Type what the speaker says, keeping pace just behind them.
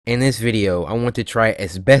In this video, I want to try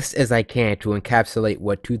as best as I can to encapsulate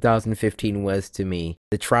what 2015 was to me,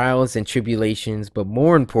 the trials and tribulations, but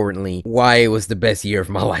more importantly, why it was the best year of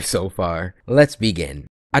my life so far. Let's begin.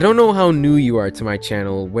 I don't know how new you are to my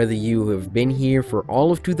channel, whether you have been here for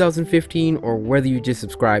all of 2015 or whether you just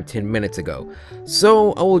subscribed 10 minutes ago,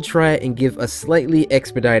 so I will try and give a slightly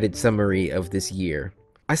expedited summary of this year.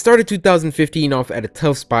 I started 2015 off at a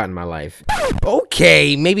tough spot in my life.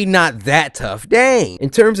 Okay, maybe not that tough, dang! In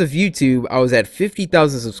terms of YouTube, I was at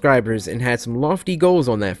 50,000 subscribers and had some lofty goals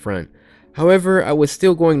on that front. However, I was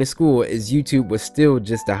still going to school as YouTube was still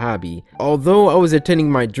just a hobby. Although I was attending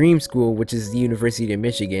my dream school, which is the University of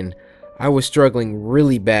Michigan, I was struggling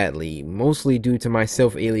really badly, mostly due to my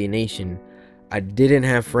self-alienation. I didn't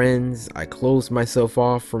have friends, I closed myself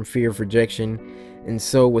off from fear of rejection, and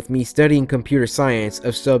so with me studying computer science,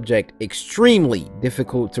 a subject extremely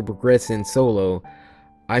difficult to progress in solo,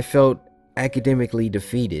 I felt academically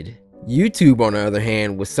defeated. YouTube, on the other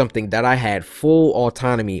hand, was something that I had full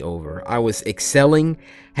autonomy over. I was excelling,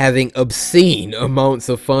 having obscene amounts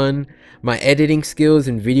of fun, my editing skills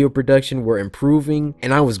and video production were improving,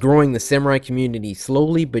 and I was growing the samurai community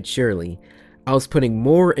slowly but surely. I was putting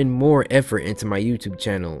more and more effort into my YouTube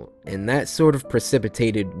channel, and that sort of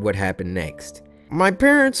precipitated what happened next. My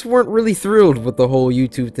parents weren't really thrilled with the whole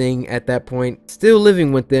YouTube thing at that point. Still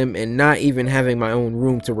living with them and not even having my own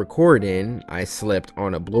room to record in, I slept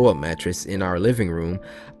on a blow-up mattress in our living room,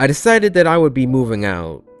 I decided that I would be moving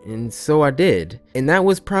out. And so I did. And that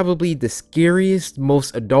was probably the scariest,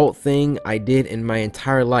 most adult thing I did in my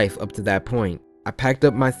entire life up to that point. I packed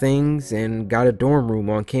up my things and got a dorm room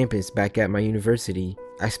on campus back at my university.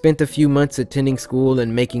 I spent a few months attending school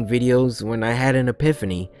and making videos when I had an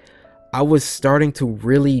epiphany. I was starting to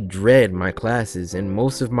really dread my classes, and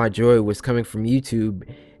most of my joy was coming from YouTube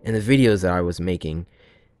and the videos that I was making.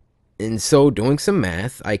 And so, doing some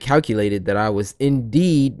math, I calculated that I was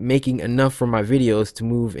indeed making enough from my videos to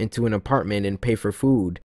move into an apartment and pay for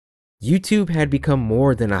food. YouTube had become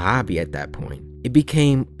more than a hobby at that point. It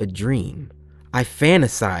became a dream. I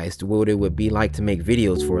fantasized what it would be like to make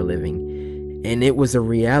videos for a living. And it was a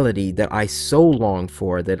reality that I so longed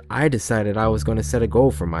for that I decided I was going to set a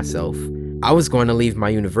goal for myself. I was going to leave my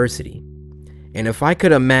university. And if I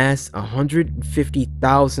could amass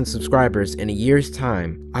 150,000 subscribers in a year's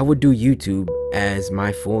time, I would do YouTube as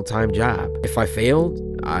my full-time job. If I failed,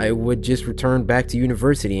 I would just return back to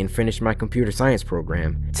university and finish my computer science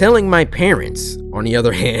program. Telling my parents, on the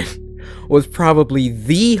other hand, was probably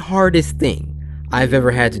the hardest thing I've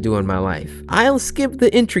ever had to do in my life. I'll skip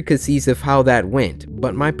the intricacies of how that went,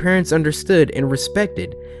 but my parents understood and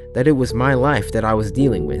respected that it was my life that I was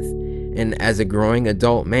dealing with, and as a growing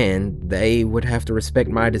adult man, they would have to respect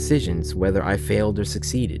my decisions, whether I failed or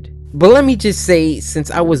succeeded. But let me just say,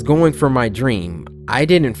 since I was going for my dream, I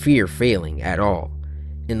didn't fear failing at all.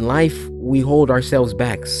 In life, we hold ourselves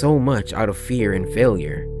back so much out of fear and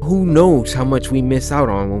failure. Who knows how much we miss out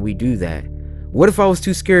on when we do that? What if I was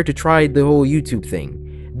too scared to try the whole YouTube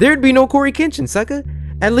thing? There'd be no CoryKenshin, sucker.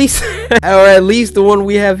 At least, or at least the one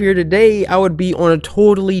we have here today, I would be on a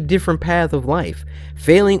totally different path of life.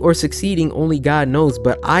 Failing or succeeding, only God knows,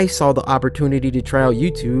 but I saw the opportunity to try out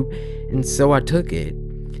YouTube, and so I took it.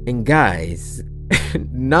 And guys,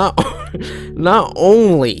 not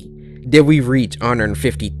only did we reach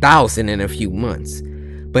 150,000 in a few months,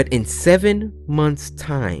 but in 7 months'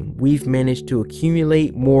 time, we've managed to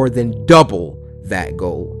accumulate more than double that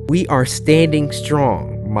goal. We are standing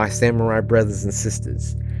strong, my samurai brothers and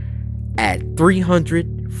sisters, at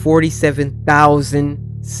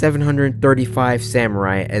 347,735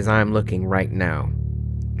 samurai as I'm looking right now.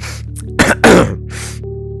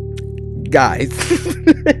 Guys,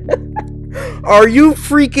 are you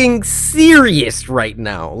freaking serious right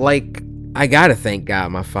now? Like, I gotta thank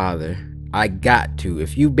God, my father. I got to.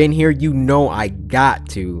 If you've been here, you know I got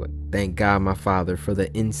to thank God, my father, for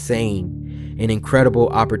the insane and incredible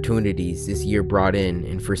opportunities this year brought in,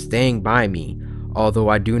 and for staying by me, although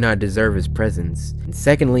I do not deserve his presence. And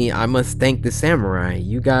secondly, I must thank the samurai.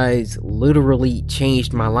 You guys literally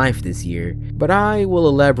changed my life this year, but I will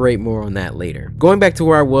elaborate more on that later. Going back to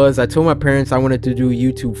where I was, I told my parents I wanted to do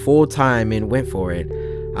YouTube full time and went for it.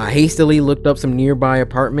 I hastily looked up some nearby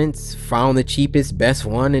apartments, found the cheapest, best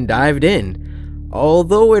one, and dived in.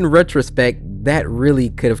 Although in retrospect, that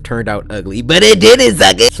really could have turned out ugly, but it didn't,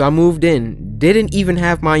 suck it! So I moved in, didn't even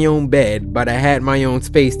have my own bed, but I had my own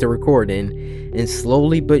space to record in, and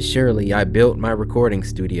slowly but surely I built my recording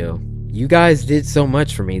studio. You guys did so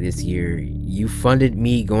much for me this year. You funded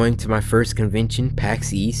me going to my first convention,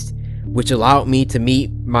 PAX East, which allowed me to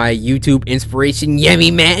meet my YouTube inspiration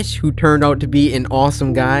Yemi Mash, who turned out to be an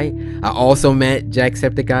awesome guy. I also met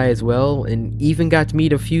Jacksepticeye as well, and even got to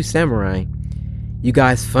meet a few samurai. You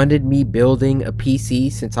guys funded me building a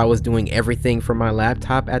PC since I was doing everything from my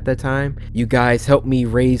laptop at the time. You guys helped me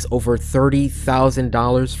raise over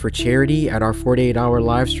 $30,000 for charity at our 48-hour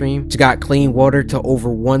live stream, which got clean water to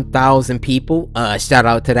over 1,000 people. Shout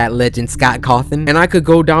out to that legend Scott Cawthon. And I could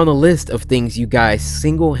go down the list of things you guys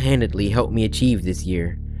single-handedly helped me achieve this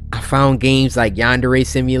year. I found games like Yandere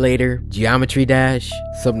Simulator, Geometry Dash,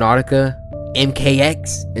 Subnautica,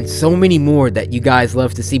 MKX, and so many more that you guys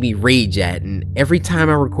love to see me rage at, and every time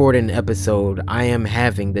I record an episode, I am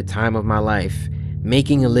having the time of my life,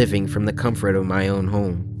 making a living from the comfort of my own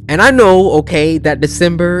home. And I know, okay, that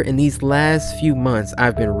December and these last few months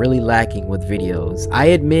I've been really lacking with videos. I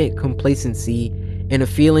admit complacency and a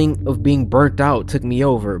feeling of being burnt out took me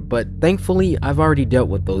over, but thankfully I've already dealt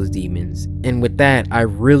with those demons. And with that, I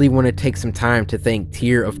really want to take some time to thank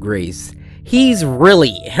Tier of Grace. He's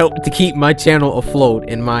really helped to keep my channel afloat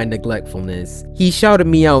in my neglectfulness. He shouted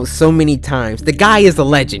me out so many times. The guy is a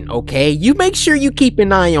legend, okay? You make sure you keep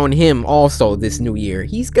an eye on him also this new year.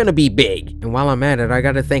 He's gonna be big. And while I'm at it, I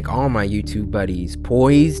gotta thank all my YouTube buddies.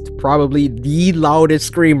 Poised, probably the loudest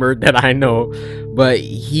screamer that I know, but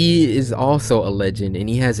he is also a legend and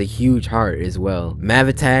he has a huge heart as well.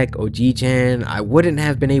 Mavatak, OG-chan, I wouldn't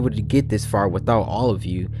have been able to get this far without all of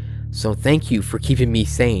you. So thank you for keeping me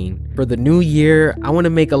sane. For the new year, I want to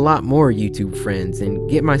make a lot more YouTube friends and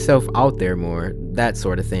get myself out there more, that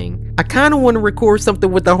sort of thing. I kind of want to record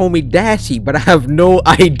something with the homie Dashi, but I have no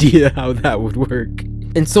idea how that would work.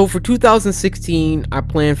 And so for 2016, I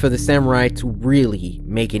plan for the samurai to really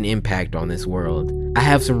make an impact on this world. I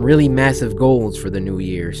have some really massive goals for the new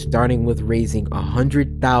year, starting with raising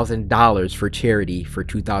 $100,000 for charity for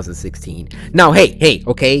 2016. Now, hey,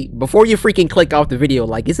 okay, before you freaking click off the video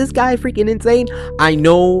like, is this guy freaking insane? I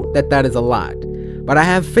know that is a lot, but I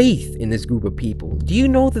have faith in this group of people. Do you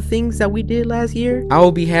know the things that we did last year? I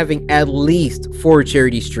will be having at least 4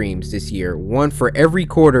 charity streams this year, one for every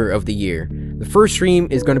quarter of the year. The first stream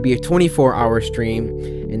is going to be a 24-hour stream,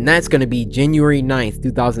 and that's going to be January 9th,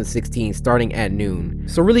 2016, starting at noon.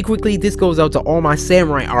 So really quickly, this goes out to all my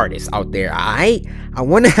samurai artists out there, alright? I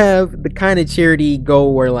want to have the kind of charity go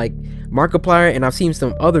where, like, Markiplier, and I've seen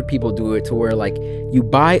some other people do it, to where, like, you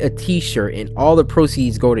buy a t-shirt and all the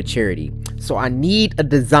proceeds go to charity. So I need a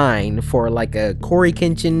design for, like, a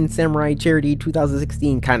CoryKenshin Samurai Charity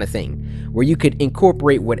 2016 kind of thing, where you could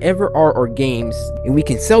incorporate whatever art or games and we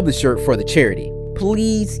can sell the shirt for the charity.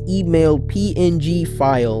 Please email PNG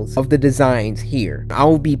files of the designs here. I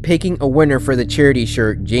will be picking a winner for the charity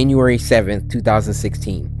shirt January 7th,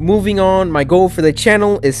 2016. Moving on, my goal for the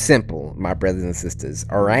channel is simple, my brothers and sisters,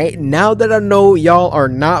 alright? Now that I know y'all are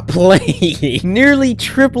not playing, nearly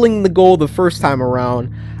tripling the goal the first time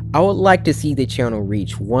around, I would like to see the channel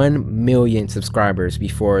reach 1 million subscribers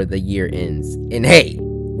before the year ends. And hey,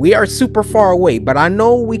 we are super far away, but I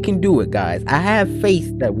know we can do it, guys. I have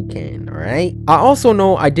faith that we can, alright? I also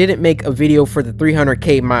know I didn't make a video for the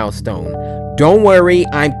 300k milestone. Don't worry,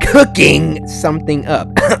 I'm cooking something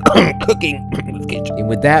up. Cooking. And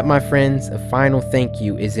with that, my friends, a final thank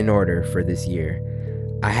you is in order for this year.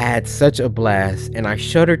 I had such a blast, and I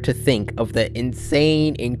shudder to think of the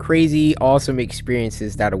insane and crazy awesome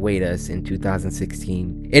experiences that await us in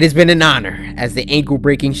 2016. It has been an honor as the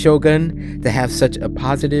ankle-breaking shogun to have such a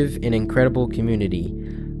positive and incredible community.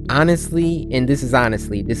 Honestly, and this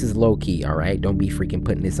is low-key, alright? Don't be freaking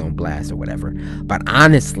putting this on blast or whatever. But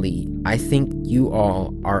honestly, I think you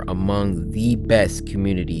all are among the best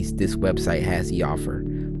communities this website has to offer.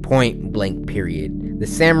 Point blank, period. The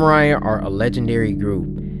samurai are a legendary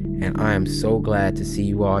group, and I am so glad to see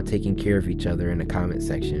you all taking care of each other in the comment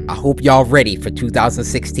section. I hope y'all ready for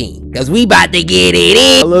 2016, because we about to get it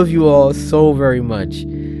in. I love you all so very much,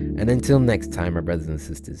 and until next time, my brothers and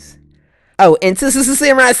sisters. Oh, and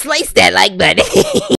Samurai, slice that like button.